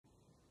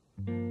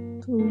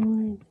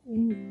Lord,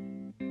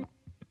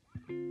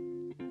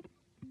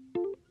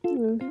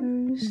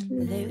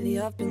 lately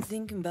I've been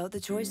thinking about the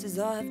choices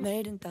I have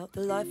made and doubt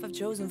the life I've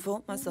chosen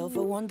for myself. I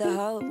wonder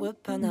how it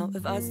would pan out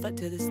if I'd stuck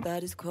to the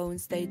status quo and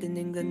stayed in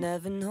England.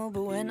 Never know,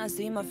 but when I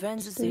see my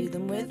friends, I see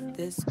them with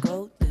this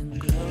golden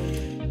glow.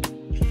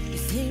 It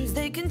seems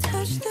they can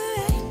touch the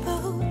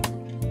rainbow.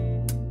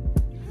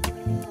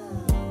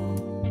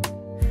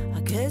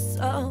 I guess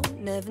I'll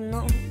never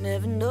know,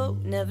 never know,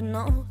 never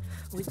know.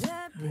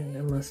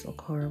 I must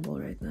look horrible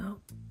right now.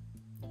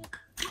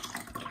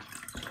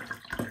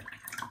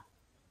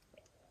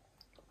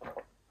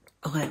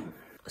 Okay,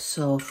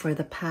 so for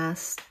the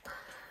past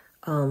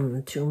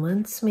 2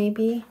 months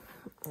maybe,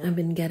 I've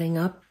been getting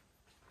up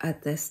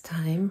at this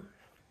time,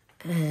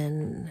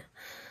 and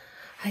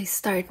I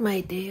start my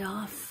day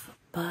off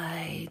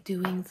by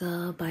doing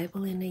the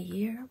Bible in a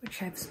year,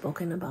 which I've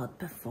spoken about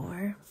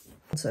before.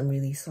 So I'm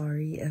really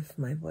sorry if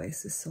my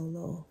voice is so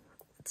low.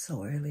 It's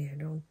so early, I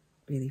don't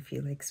really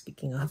feel like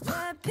speaking up.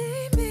 Hi,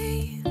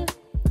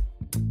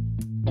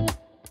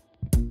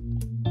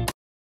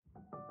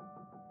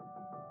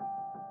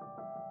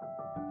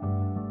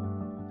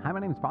 my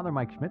name is Father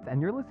Mike Schmitz, and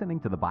you're listening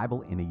to the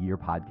Bible in a Year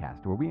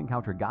podcast, where we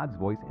encounter God's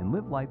voice and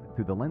live life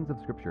through the lens of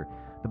Scripture.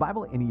 The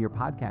Bible in a Year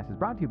podcast is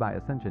brought to you by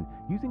Ascension.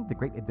 Using the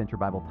Great Adventure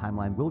Bible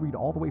timeline, we'll read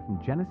all the way from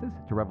Genesis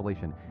to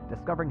Revelation,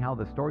 discovering how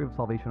the story of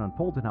salvation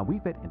unfolds and how we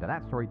fit into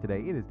that story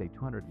today. It is day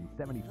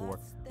 274.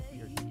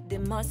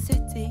 In my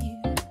city.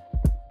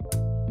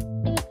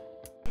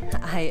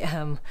 I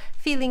am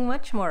feeling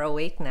much more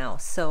awake now.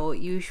 So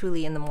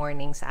usually in the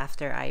mornings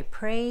after I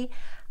pray,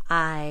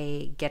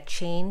 I get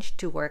changed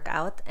to work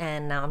out,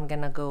 and now I'm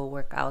gonna go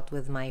work out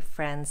with my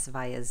friends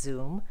via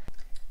Zoom.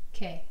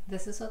 Okay,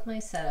 this is what my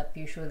setup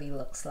usually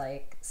looks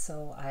like.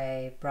 So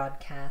I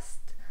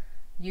broadcast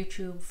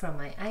YouTube from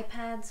my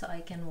iPad so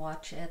I can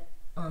watch it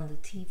on the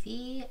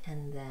TV,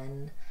 and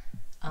then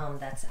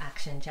that's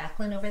Action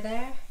Jacqueline over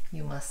there.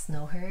 You must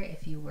know her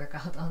if you work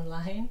out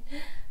online.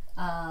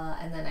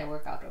 And then I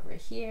work out over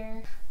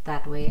here.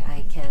 That way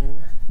I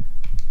can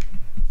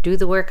do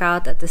the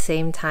workout at the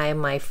same time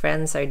my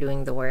friends are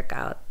doing the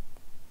workout.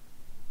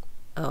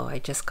 Oh, I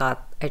just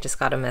got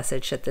a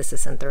message that this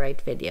isn't the right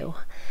video.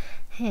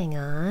 Hang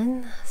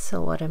on.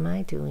 So what am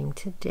I doing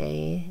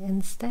today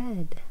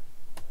instead?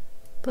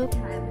 Boop.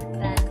 Red,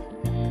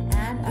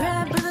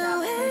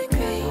 blue, and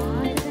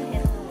green.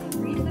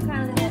 Reach the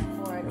crown of the head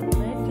forward.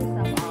 Lift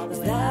yourself all the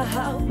way Is that up.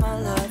 how my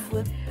life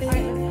would be?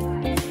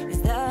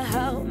 Is that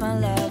how my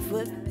life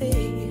would be?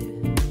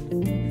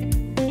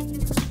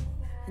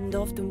 And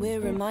often we're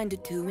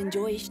reminded to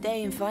enjoy each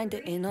day and find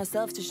it in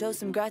ourselves to show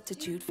some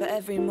gratitude for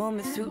every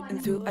moment through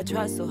and through. I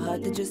try so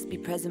hard to just be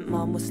present.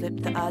 Mom will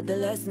slip the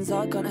adolescence.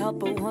 I can't help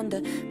but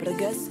wonder, but I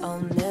guess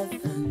I'll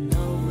never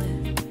know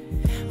it.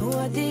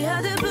 What the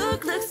other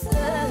book looks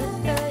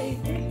like.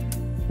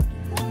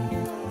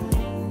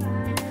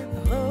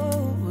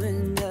 Oh,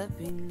 wouldn't that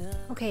be nice?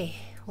 Okay,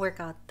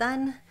 workout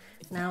done.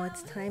 Now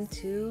it's time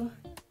to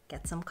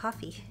get some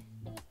coffee.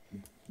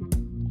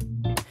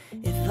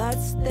 If I'd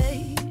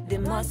stayed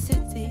in my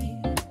city.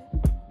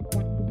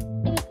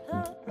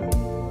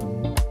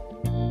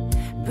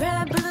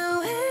 Red,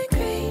 blue, and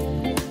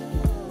green.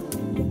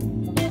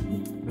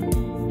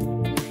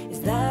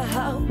 Is that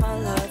how my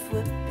life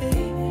would be?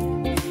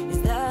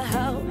 Is that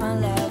how my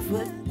life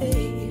would be?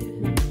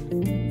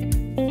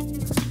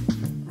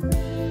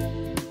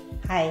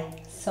 Hi,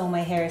 so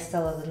my hair is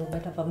still a little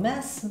bit of a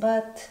mess,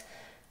 but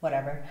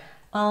whatever.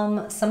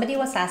 Somebody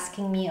was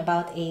asking me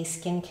about a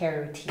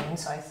skincare routine,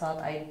 so I thought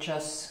I'd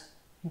just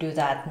do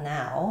that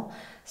now.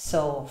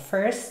 So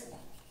first,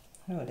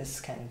 oh, this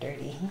is kind of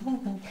dirty.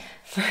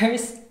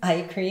 First,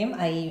 eye cream.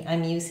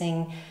 I'm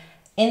using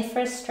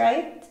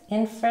Infrasight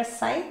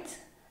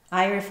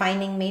Eye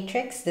Refining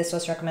Matrix. This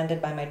was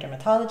recommended by my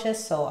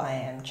dermatologist, so I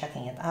am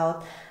checking it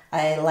out.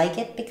 I like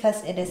it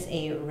because it is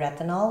a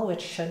retinol,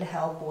 which should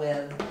help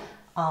with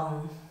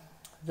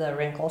the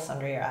wrinkles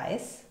under your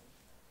eyes.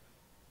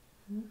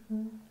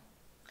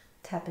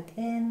 Tap it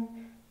in,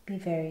 be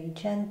very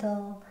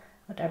gentle.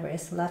 Whatever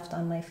is left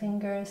on my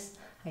fingers,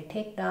 I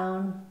take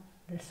down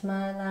the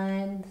smile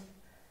lines,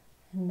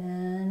 and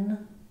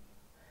then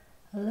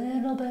a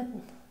little bit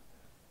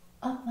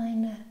up my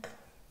neck.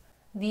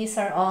 These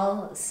are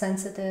all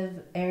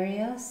sensitive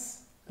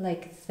areas,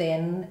 like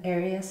thin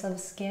areas of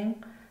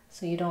skin,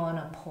 so you don't want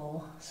to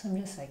pull. So I'm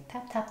just like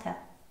tap, tap,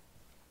 tap.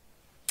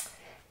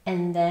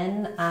 And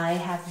then I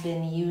have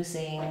been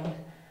using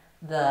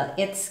the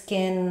It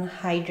Skin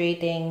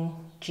Hydrating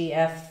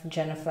GF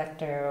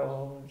Genuflector,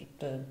 or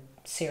the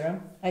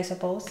serum, I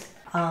suppose.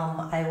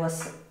 I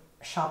was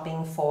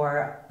shopping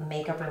for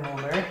makeup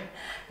remover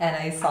and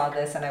I saw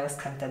this and I was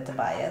tempted to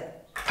buy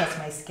it because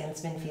my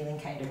skin's been feeling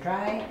kind of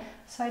dry.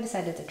 So I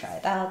decided to try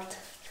it out.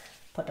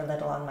 Put a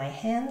little on my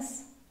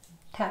hands.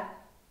 Tap,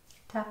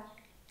 tap.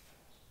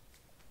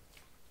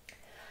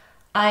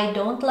 I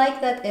don't like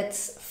that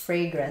it's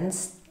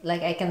fragrance.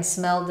 Like I can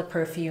smell the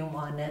perfume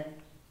on it.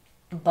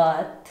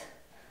 But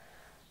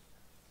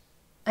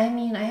I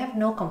mean, I have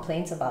no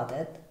complaints about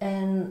it,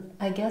 and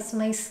I guess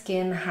my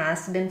skin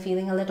has been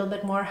feeling a little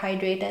bit more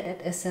hydrated.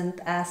 It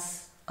isn't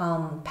as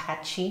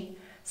patchy.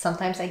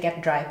 Sometimes I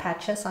get dry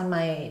patches on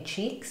my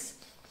cheeks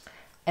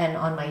and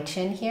on my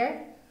chin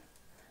here,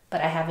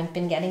 but I haven't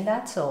been getting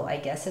that, so I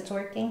guess it's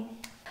working.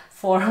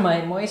 For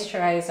my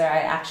moisturizer, I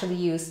actually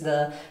use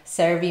the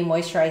CeraVe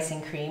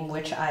moisturizing cream,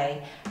 which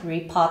I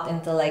repot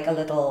into like a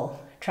little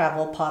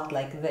travel pot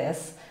like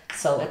this,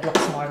 so it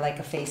looks more like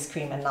a face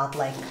cream and not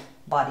like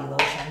body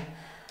lotion.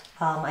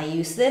 I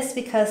use this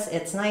because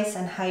it's nice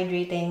and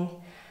hydrating,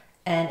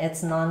 and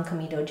it's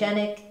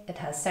non-comedogenic. It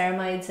has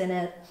ceramides in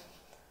it.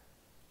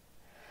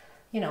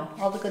 You know,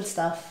 all the good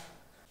stuff.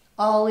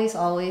 Always,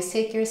 always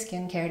take your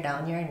skincare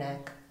down your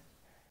neck.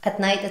 At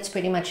night, it's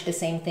pretty much the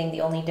same thing. The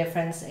only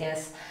difference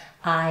is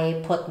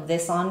I put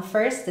this on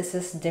first. This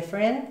is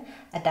different.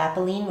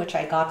 Adapalene, which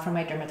I got from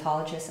my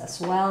dermatologist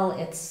as well.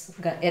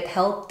 It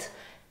helped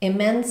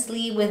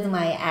immensely with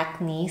my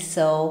acne.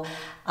 So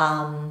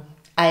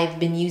I've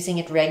been using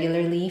it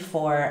regularly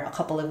for a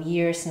couple of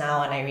years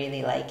now, and I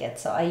really like it.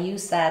 So I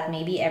use that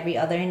maybe every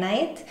other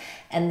night.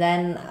 And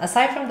then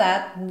aside from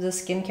that, the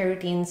skincare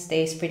routine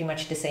stays pretty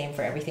much the same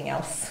for everything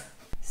else.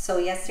 So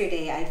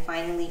yesterday I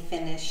finally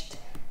finished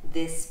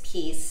this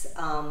piece.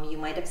 You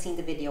might have seen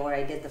the video where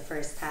I did the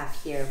first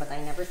half here, but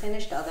I never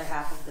finished the other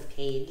half of the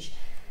page.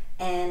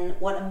 And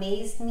what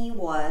amazed me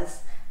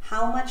was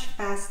how much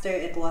faster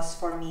it was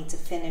for me to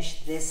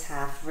finish this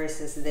half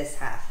versus this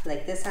half.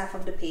 Like this half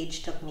of the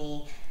page took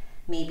me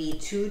maybe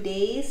 2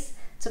 days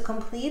to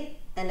complete,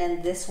 and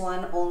then this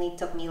one only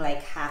took me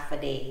like half a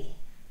day.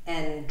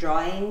 And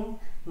drawing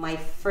my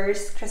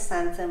first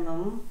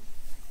chrysanthemum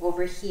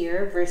over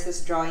here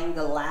versus drawing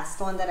the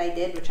last one that I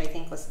did, which I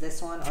think was this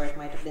one, or it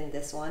might have been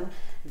this one.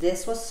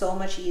 This was so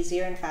much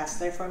easier and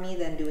faster for me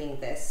than doing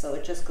this. So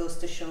it just goes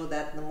to show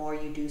that the more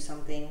you do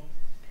something,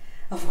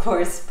 of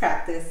course,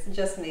 practice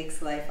just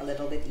makes life a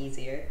little bit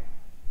easier.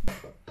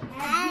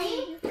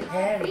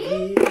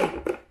 Heavy,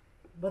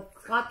 but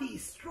Scotty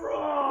is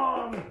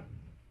strong.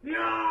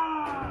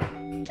 Yeah!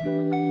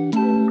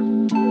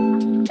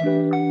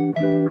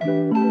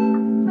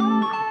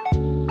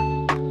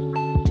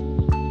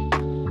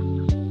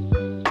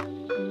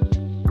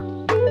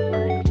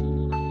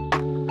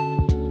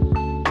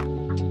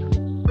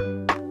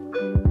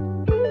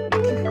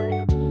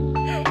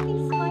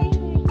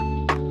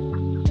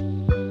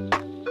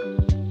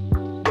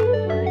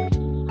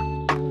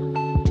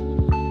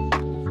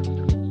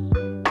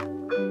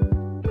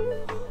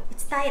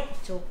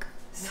 Joke.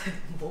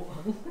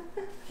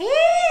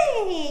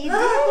 Hey! You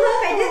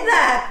Look, I did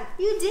that!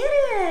 You did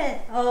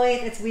it! Oh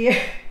wait, it's weird.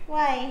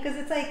 Why? Because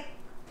it's like...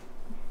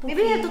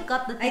 Maybe you have to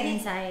cut the I thing think-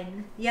 inside.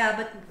 Yeah,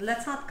 but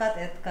let's not cut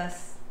it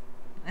because...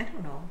 I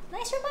don't know.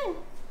 Nice one.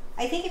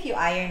 I think if you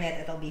iron it,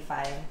 it'll be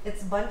fine.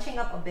 It's bunching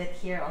up a bit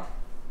here. Oh.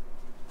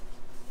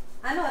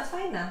 I know, it's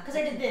fine now. Because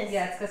I did this.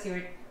 Yeah, it's because you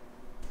were...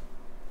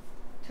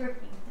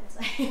 Twerking. That's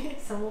why.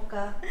 Sa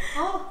mukha.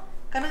 Oh!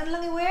 Kanan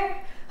lang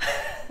i-wear?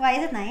 Why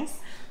is it nice?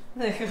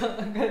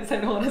 Because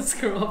I don't want to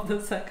screw up the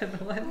second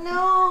one.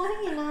 No,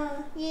 you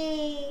know.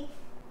 Yay.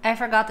 I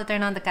forgot to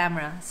turn on the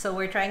camera, so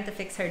we're trying to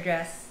fix her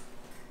dress.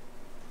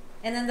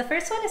 And then the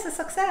first one is a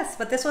success,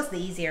 but this was the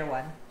easier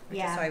one. Which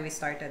Yeah. is why we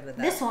started with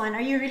that. This one, are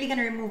you really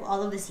gonna remove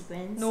all of the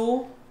sequins?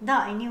 No. Duh,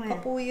 I knew it.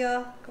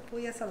 Kapuya.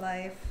 Kapuya sa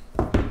life.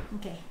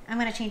 Okay, I'm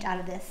gonna change out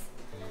of this.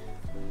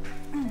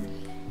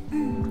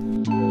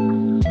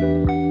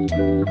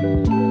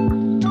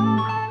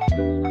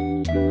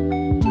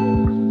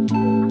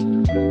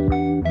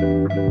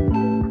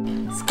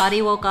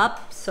 Scotty woke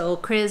up, so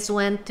Chris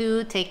went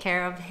to take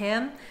care of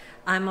him.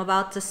 I'm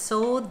about to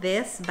sew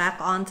this back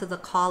onto the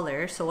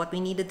collar. So what we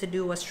needed to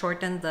do was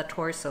shorten the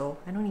torso.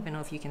 I don't even know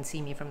if you can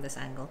see me from this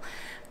angle.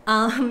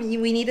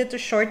 We needed to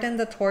shorten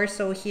the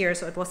torso here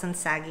so it wasn't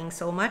sagging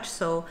so much.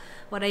 So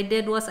what I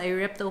did was I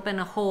ripped open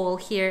a hole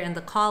here in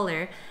the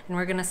collar, and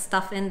we're gonna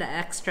stuff in the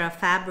extra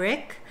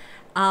fabric.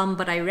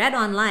 But I read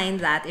online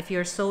that if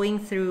you're sewing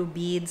through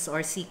beads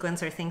or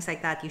sequins or things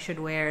like that, you should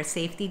wear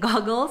safety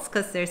goggles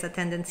because there's a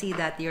tendency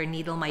that your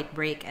needle might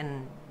break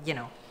and, you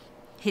know,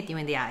 hit you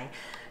in the eye.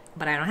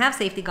 But I don't have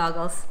safety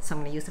goggles, so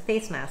I'm gonna use a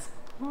face mask.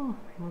 Oh,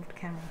 I moved the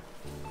camera.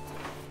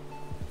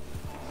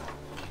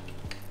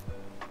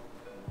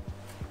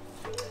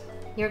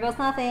 Here goes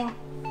nothing.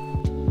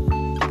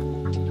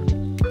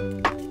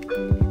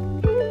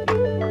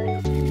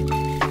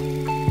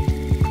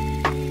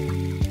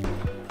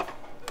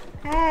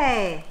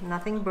 Hey,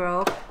 nothing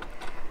broke.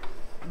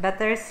 Bet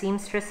there's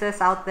seamstresses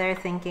out there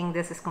thinking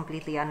this is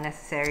completely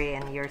unnecessary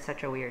and you're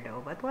such a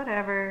weirdo, but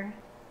whatever.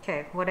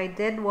 Okay, what I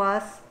did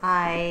was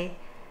let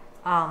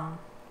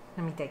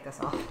me take this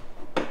off.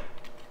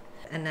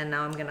 And then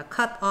now I'm gonna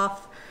cut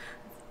off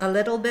a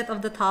little bit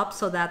of the top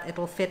so that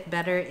it'll fit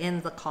better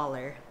in the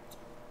collar,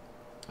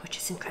 which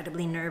is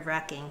incredibly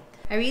nerve-wracking.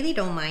 I really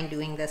don't mind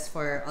doing this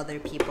for other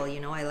people, you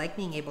know, I like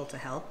being able to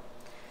help.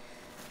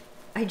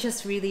 I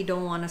just really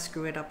don't want to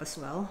screw it up as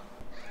well.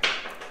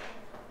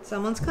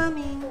 Someone's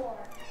coming.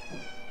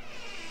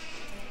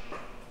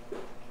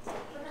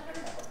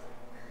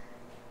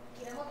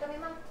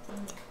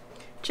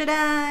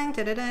 Cha-dang!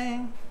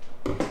 Ta-da-dang!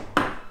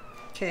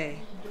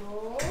 Okay.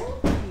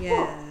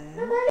 Yeah.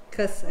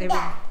 Because I...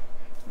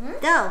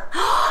 No!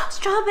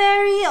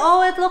 Strawberry!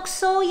 Oh, it looks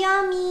so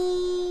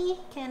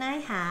yummy! Can I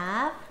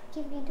have?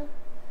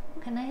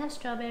 Can I have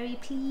strawberry,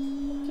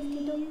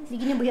 please?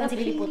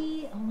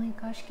 Please. Oh my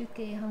gosh, cute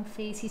kay Ehang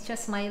face. He's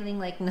just smiling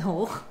like,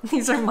 no,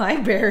 these are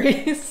my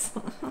berries.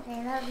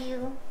 I love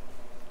you.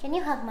 Can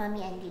you hug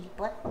mommy and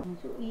Lilliput?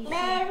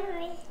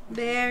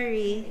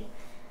 Berry.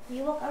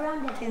 You walk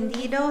around the Can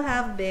Dido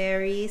have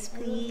berries,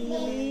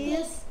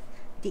 please?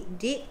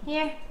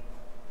 Here.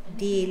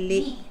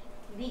 Dili.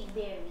 Big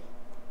berry.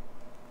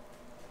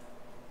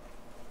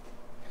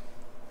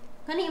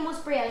 Kani mo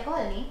spray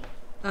alcohol ni?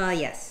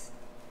 Yes.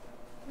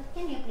 What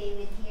can you play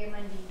with here,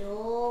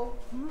 Mandido?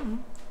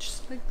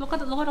 Just like look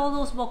at all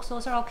those books.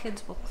 Those are all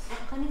kids' books.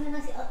 Kani mo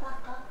na si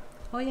Alpaca.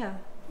 Oh yeah.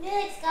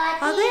 Good,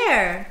 Scotty. Oh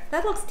there.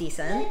 That looks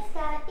decent. Good,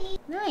 Scotty.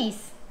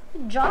 Nice.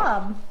 Good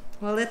job.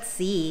 Well, let's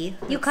see.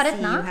 You cut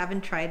it now? You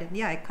haven't tried it.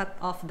 Yeah, I cut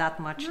off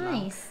that much now.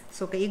 Nice.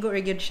 So kaigo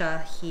rigid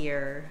siya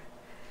here.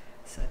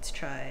 So let's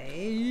try.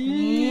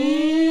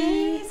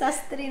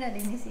 Sastre na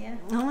din siya.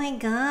 Oh my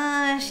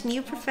gosh, new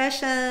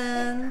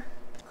profession.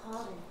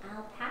 Called an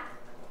alpaca.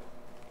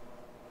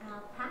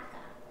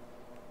 Alpaca.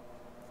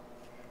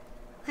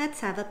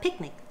 Let's have a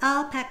picnic.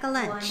 Alpaca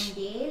One lunch.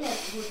 day,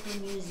 let's go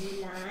to New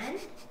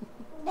Zealand.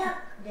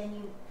 Then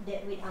you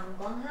with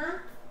Angkong,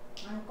 huh?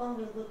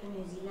 Angkong will go to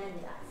New Zealand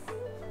with us.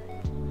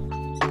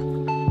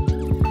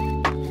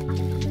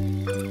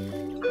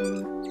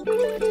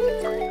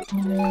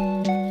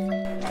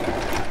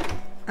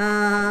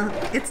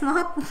 It's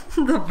not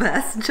the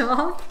best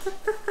job.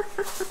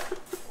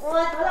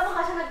 What? Wala mo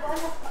kasi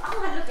nag-ano.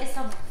 Ako nag-look is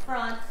sa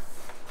front.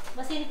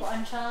 Basin ko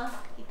an siya.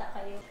 Kita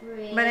kayo.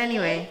 But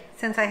anyway,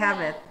 since I have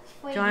it,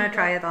 do you want to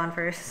try it on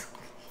first?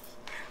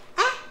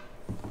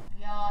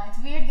 Yeah, it's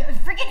weird.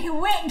 Freaking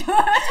Hewitt, dude.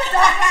 What you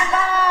talking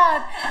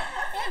about?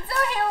 It's so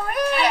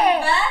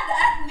Hewitt. bad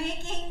at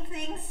making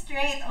things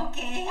straight,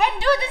 okay? And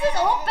dude, this is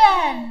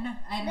open.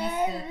 I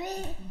missed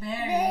it.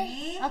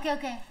 Berry.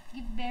 Okay.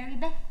 Give berry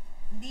back.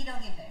 Dido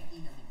give berry.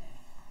 Dido give berry.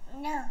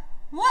 No.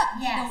 What?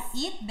 Yes. Dido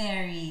eat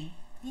berry.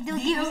 Dido Dido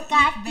give eat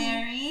Scotty.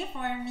 berry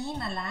for me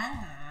na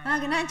lang. Ah,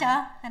 ganahan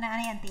siya. Ano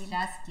yan, Tin?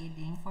 Just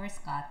kidding. For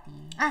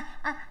Scotty. Ah.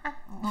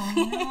 Oh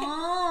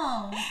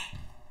no.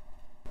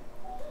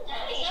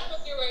 Is that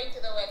what you're wearing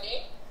to the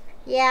wedding?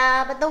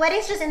 Yeah, but the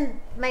wedding's just in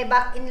my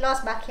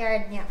in-laws'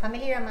 backyard. Yeah,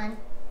 family raman.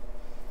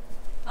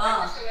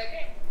 Oh. What's the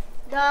wedding?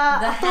 The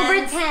The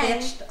October 10.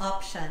 hand-stitched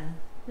option.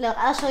 Look,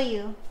 I'll show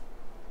you.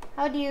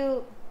 How do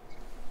you...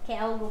 Okay,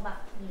 I'll go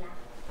back. Nila.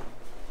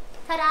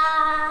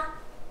 Ta-da!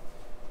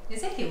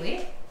 Is it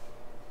Hewitt?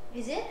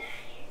 Is it?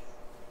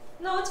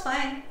 No, it's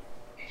fine.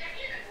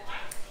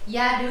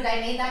 Yeah, dude,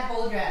 I made that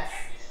whole dress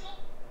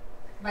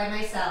by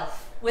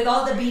myself with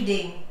all the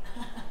beading.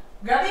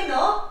 Grabe,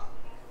 no?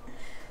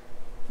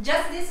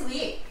 Just this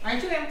week.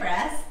 Aren't you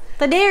impressed?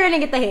 Today, you're gonna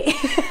get the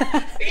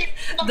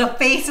The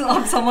face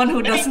of someone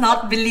who does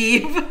not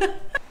believe.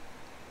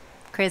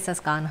 Chris has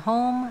gone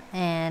home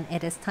and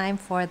it is time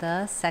for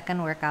the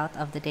second workout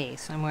of the day.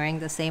 So I'm wearing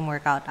the same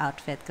workout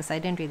outfit because I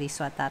didn't really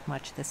sweat that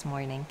much this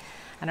morning.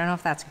 I don't know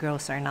if that's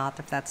gross or not,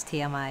 if that's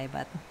TMI,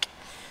 but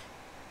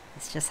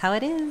it's just how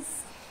it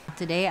is.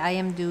 Today I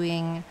am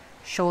doing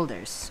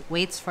shoulders,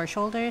 weights for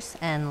shoulders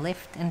and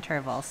lift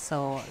intervals,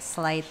 so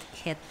slight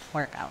hit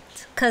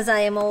workout. Cause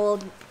I am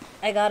old,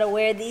 I gotta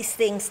wear these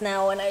things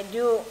now when I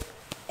do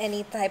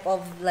any type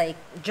of like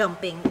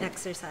jumping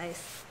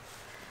exercise.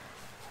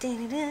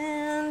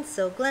 Dun-dun-dun,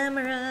 so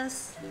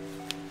glamorous.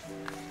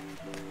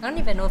 I don't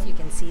even know if you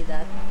can see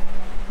that.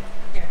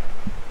 Here.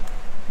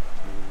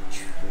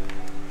 2,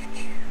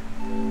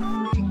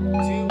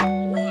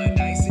 1,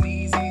 nice and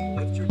easy.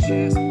 Lift your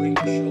chest, bring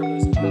your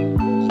shoulders up,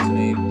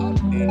 alternate up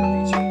and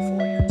reaching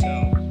for your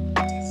toe.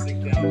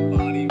 Sit down,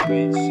 body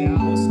weight,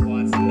 shallow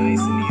squats,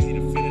 nice and easy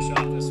to finish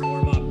off this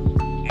warm up.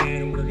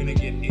 And we're gonna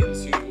get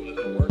into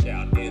the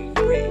workout in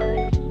 3,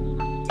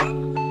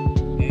 up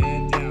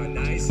and down,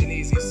 nice and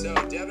easy. So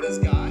Devin has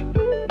got,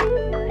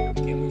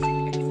 can't move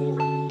your neck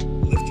forward.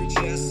 Lift your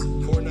chest,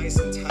 core nice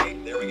and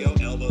tight. There we go.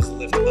 Elbows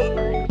lift up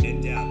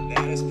and down.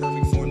 That is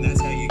perfect form.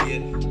 That's how you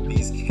get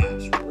these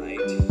caps right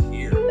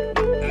here.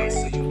 Nice.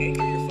 So you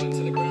anchor your foot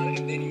to the ground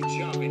and then you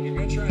jump. And you're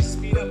going to try to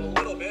speed up a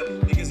little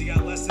bit because you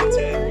got less than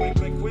 10.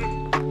 Quick.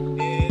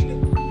 In.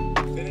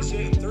 Finish it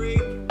in 3,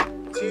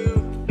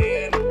 2,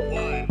 and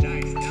 1.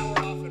 Nice. Now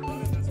we're off and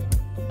running. That's what...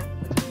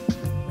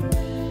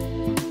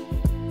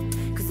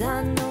 Cause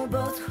I know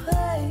both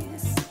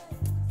ways,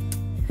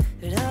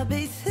 but I'll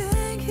be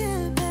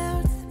thinking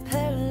about the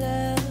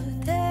parallel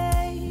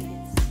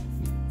days.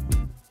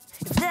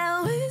 If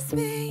that was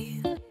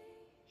me,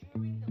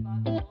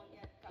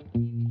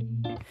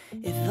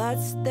 if I'd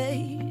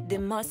stayed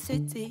in my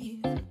city,